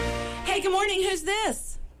Hey, good morning. Who's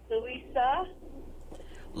this? Luisa.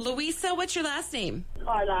 Luisa, what's your last name?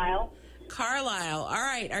 Carlisle. Carlisle. All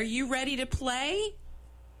right. Are you ready to play?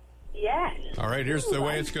 Yes. All right, here's the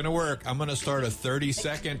way it's going to work. I'm going to start a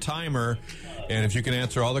 30-second timer, and if you can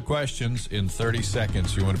answer all the questions in 30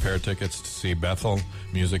 seconds, you win a pair of tickets to see Bethel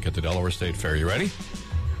music at the Delaware State Fair. You ready?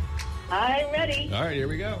 I'm ready. All right, here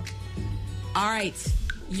we go. All right.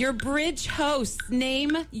 Your bridge hosts.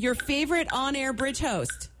 Name your favorite on-air bridge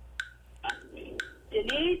host.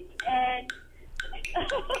 Denise and...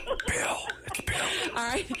 Bill. It's Bill. All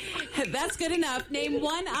right. That's good enough. Name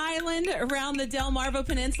one island around the Delmarva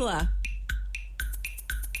Peninsula.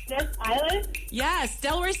 This island? Yes,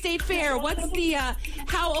 Delaware State Fair. What's the,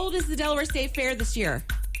 how old is the Delaware State Fair this year?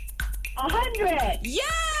 100. Yes!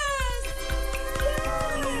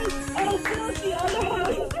 Oh, Bill's the other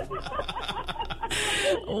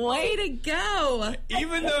one. Way to go.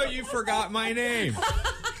 Even though you forgot my name.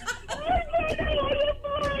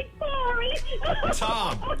 Sorry.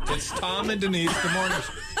 Tom. It's Tom and Denise. Good morning.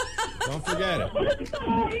 Don't forget it.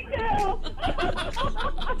 Sorry, Bill.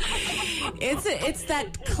 It's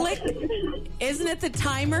that click, isn't it? The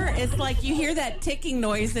timer. It's like you hear that ticking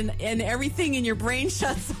noise and everything in your brain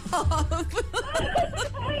shuts off.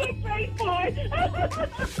 Great part.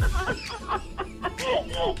 I'm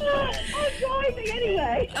driving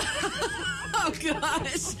anyway. Oh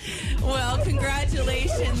gosh. Well,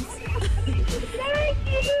 congratulations. Thank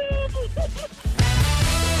you.